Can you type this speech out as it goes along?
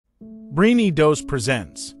Brini Dose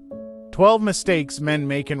presents 12 Mistakes Men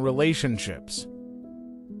Make in Relationships.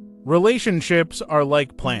 Relationships are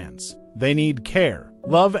like plants. They need care,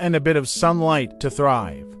 love, and a bit of sunlight to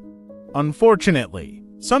thrive. Unfortunately,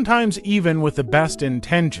 sometimes even with the best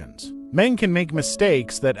intentions, men can make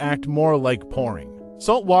mistakes that act more like pouring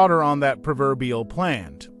salt water on that proverbial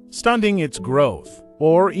plant, stunting its growth,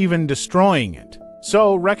 or even destroying it.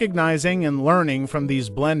 So, recognizing and learning from these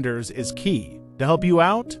blunders is key. To help you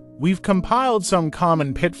out, we've compiled some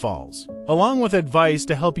common pitfalls, along with advice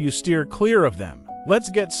to help you steer clear of them.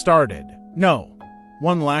 Let's get started. No.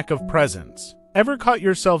 1. Lack of presence. Ever caught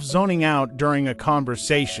yourself zoning out during a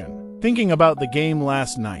conversation, thinking about the game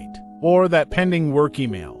last night, or that pending work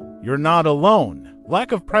email? You're not alone.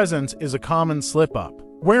 Lack of presence is a common slip-up,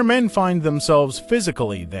 where men find themselves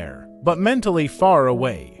physically there, but mentally far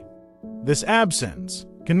away. This absence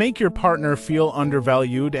can make your partner feel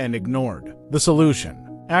undervalued and ignored. The solution: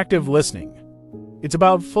 active listening. It's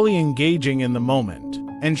about fully engaging in the moment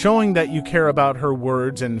and showing that you care about her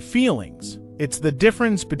words and feelings. It's the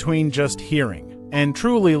difference between just hearing and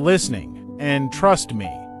truly listening, and trust me,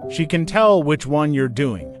 she can tell which one you're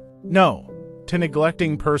doing. No to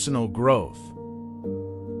neglecting personal growth.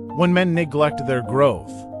 When men neglect their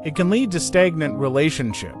growth, it can lead to stagnant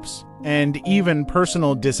relationships and even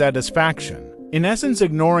personal dissatisfaction. In essence,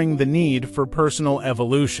 ignoring the need for personal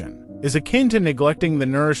evolution is akin to neglecting the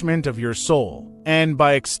nourishment of your soul, and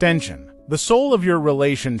by extension, the soul of your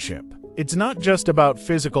relationship. It's not just about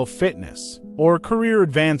physical fitness or career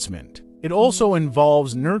advancement. It also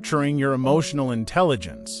involves nurturing your emotional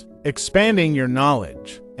intelligence, expanding your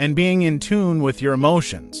knowledge, and being in tune with your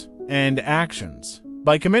emotions and actions.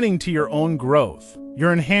 By committing to your own growth,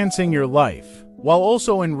 you're enhancing your life while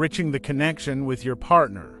also enriching the connection with your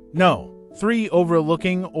partner. No. 3.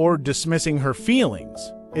 Overlooking or dismissing her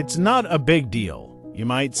feelings. It's not a big deal, you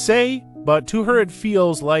might say, but to her it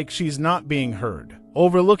feels like she's not being heard.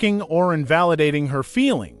 Overlooking or invalidating her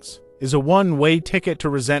feelings is a one-way ticket to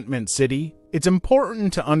resentment city. It's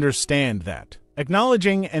important to understand that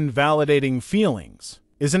acknowledging and validating feelings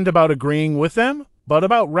isn't about agreeing with them, but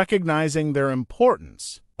about recognizing their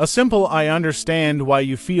importance. A simple "I understand why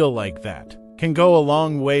you feel like that" can go a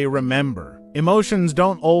long way. Remember, emotions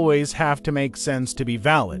don't always have to make sense to be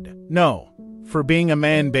valid. No. For being a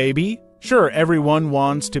man, baby, sure, everyone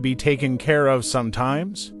wants to be taken care of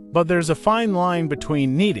sometimes, but there's a fine line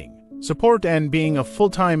between needing support and being a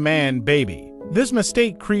full-time man, baby. This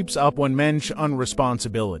mistake creeps up when men shun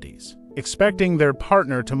responsibilities, expecting their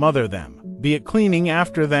partner to mother them, be it cleaning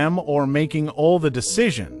after them or making all the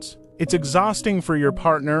decisions. It's exhausting for your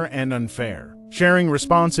partner and unfair. Sharing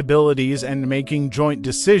responsibilities and making joint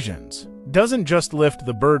decisions doesn't just lift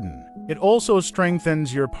the burden, it also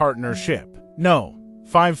strengthens your partnership. No.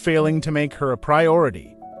 5. Failing to make her a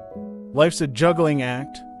priority. Life's a juggling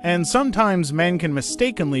act, and sometimes men can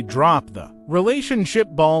mistakenly drop the relationship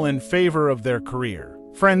ball in favor of their career,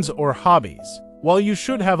 friends, or hobbies. While you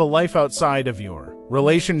should have a life outside of your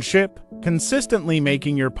relationship, consistently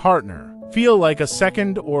making your partner feel like a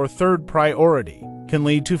second or third priority can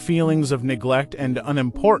lead to feelings of neglect and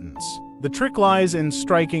unimportance. The trick lies in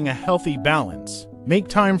striking a healthy balance. Make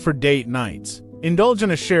time for date nights, indulge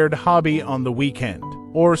in a shared hobby on the weekend,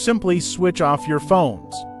 or simply switch off your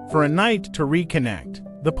phones for a night to reconnect.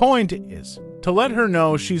 The point is to let her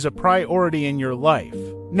know she's a priority in your life.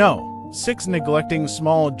 No. 6. Neglecting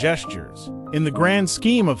small gestures. In the grand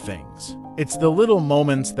scheme of things, it's the little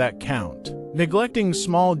moments that count. Neglecting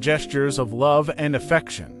small gestures of love and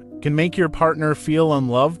affection can make your partner feel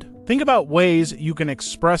unloved. Think about ways you can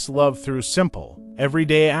express love through simple,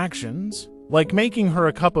 everyday actions, like making her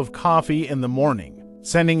a cup of coffee in the morning,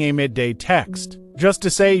 sending a midday text just to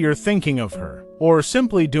say you're thinking of her, or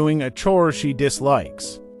simply doing a chore she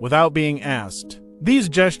dislikes without being asked. These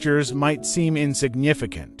gestures might seem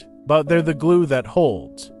insignificant, but they're the glue that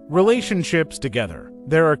holds relationships together.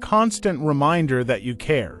 They're a constant reminder that you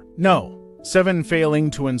care. No. 7.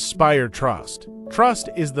 Failing to inspire trust. Trust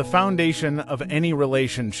is the foundation of any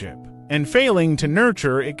relationship, and failing to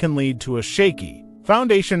nurture it can lead to a shaky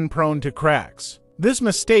foundation prone to cracks. This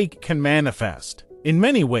mistake can manifest in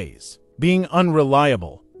many ways: being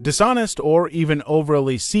unreliable, dishonest, or even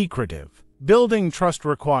overly secretive. Building trust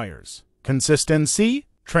requires consistency,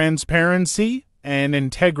 transparency, and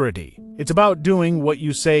integrity. It's about doing what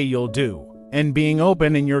you say you'll do and being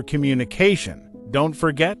open in your communication. Don't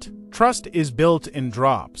forget, trust is built in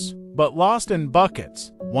drops, but lost in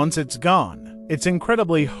buckets. Once it's gone, it's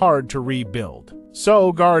incredibly hard to rebuild.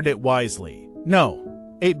 So guard it wisely. No.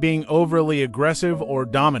 8. Being overly aggressive or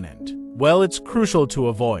dominant. Well, it's crucial to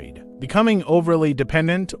avoid becoming overly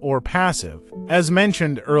dependent or passive. As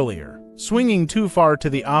mentioned earlier, Swinging too far to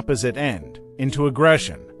the opposite end, into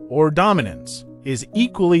aggression or dominance, is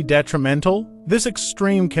equally detrimental. This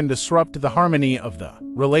extreme can disrupt the harmony of the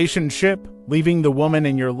relationship, leaving the woman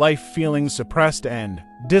in your life feeling suppressed and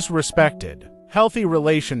disrespected. Healthy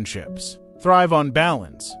relationships thrive on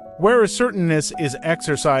balance, where assertiveness is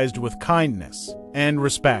exercised with kindness and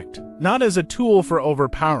respect, not as a tool for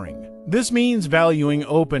overpowering. This means valuing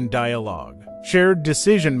open dialogue, shared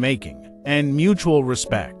decision-making, and mutual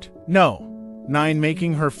respect. No. 9.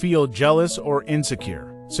 Making her feel jealous or insecure.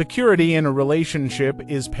 Security in a relationship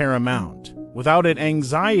is paramount. Without it,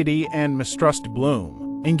 anxiety and mistrust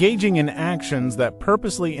bloom. Engaging in actions that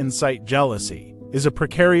purposely incite jealousy is a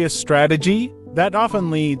precarious strategy that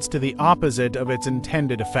often leads to the opposite of its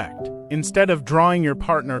intended effect. Instead of drawing your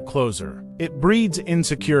partner closer, it breeds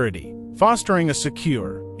insecurity. Fostering a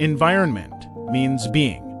secure environment means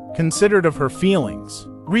being considerate of her feelings,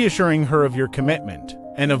 reassuring her of your commitment,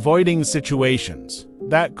 and avoiding situations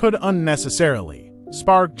that could unnecessarily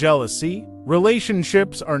spark jealousy.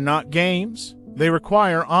 Relationships are not games. They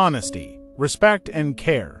require honesty, respect, and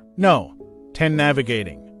care. No. 10.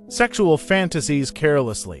 Navigating sexual fantasies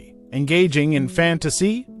carelessly. Engaging in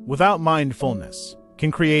fantasy without mindfulness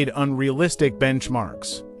can create unrealistic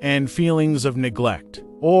benchmarks and feelings of neglect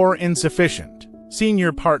or insufficient. Seeing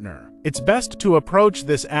your partner, it's best to approach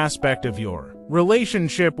this aspect of your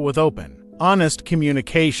relationship with open, honest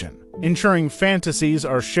communication, ensuring fantasies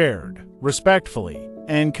are shared respectfully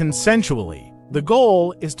and consensually. The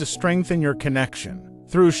goal is to strengthen your connection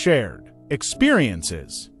through shared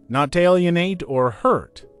experiences, not to alienate or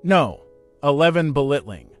hurt. No. 11.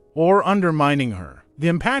 Belittling or undermining her. The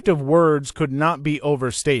impact of words could not be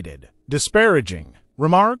overstated. Disparaging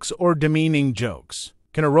remarks or demeaning jokes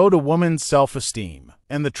can erode a woman's self-esteem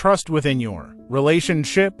and the trust within your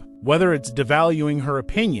relationship, whether it's devaluing her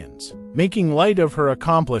opinions, making light of her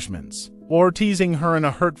accomplishments, or teasing her in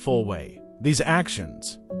a hurtful way. These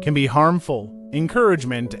actions can be harmful.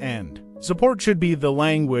 Encouragement and support should be the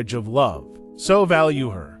language of love. So value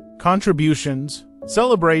her contributions,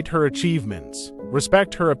 celebrate her achievements,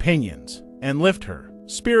 respect her opinions, and lift her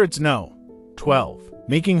spirits. No. 12.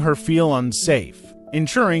 Making her feel unsafe.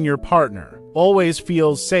 Ensuring your partner always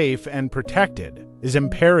feels safe and protected is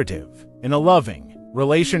imperative in a loving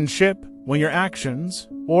relationship. When your actions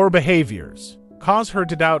or behaviors cause her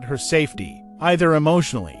to doubt her safety, either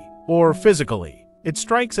emotionally or physically, it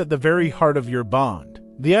strikes at the very heart of your bond.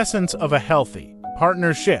 The essence of a healthy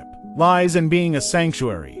partnership lies in being a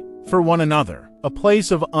sanctuary for one another, a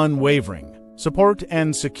place of unwavering support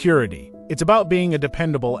and security. It's about being a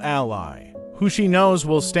dependable ally who she knows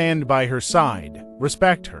will stand by her side,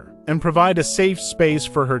 respect her, and provide a safe space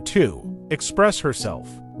for her to express herself.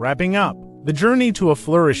 Wrapping up, the journey to a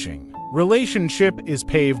flourishing relationship is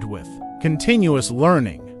paved with continuous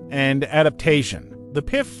learning and adaptation. The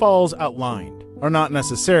pitfalls outlined are not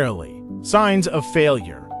necessarily signs of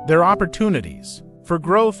failure. They're opportunities for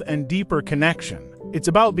growth and deeper connection. It's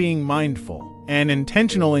about being mindful and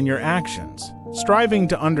intentional in your actions, striving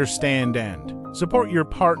to understand and support your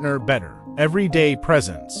partner better. Everyday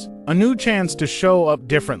presence, a new chance to show up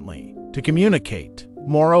differently, to communicate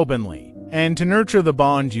more openly, and to nurture the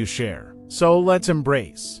bond you share. So let's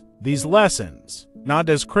embrace these lessons, not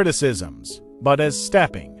as criticisms, but as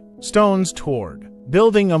stepping stones toward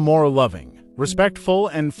building a more loving, respectful,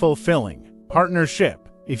 and fulfilling partnership.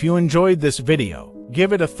 If you enjoyed this video,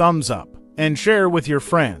 give it a thumbs up and share with your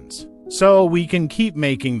friends so we can keep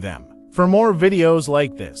making them. For more videos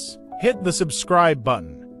like this, hit the subscribe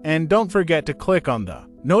button and don't forget to click on the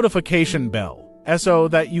notification bell so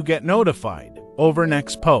that you get notified over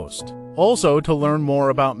next post. Also, to learn more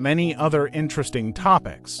about many other interesting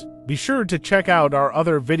topics, be sure to check out our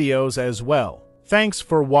other videos as well. Thanks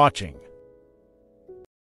for watching.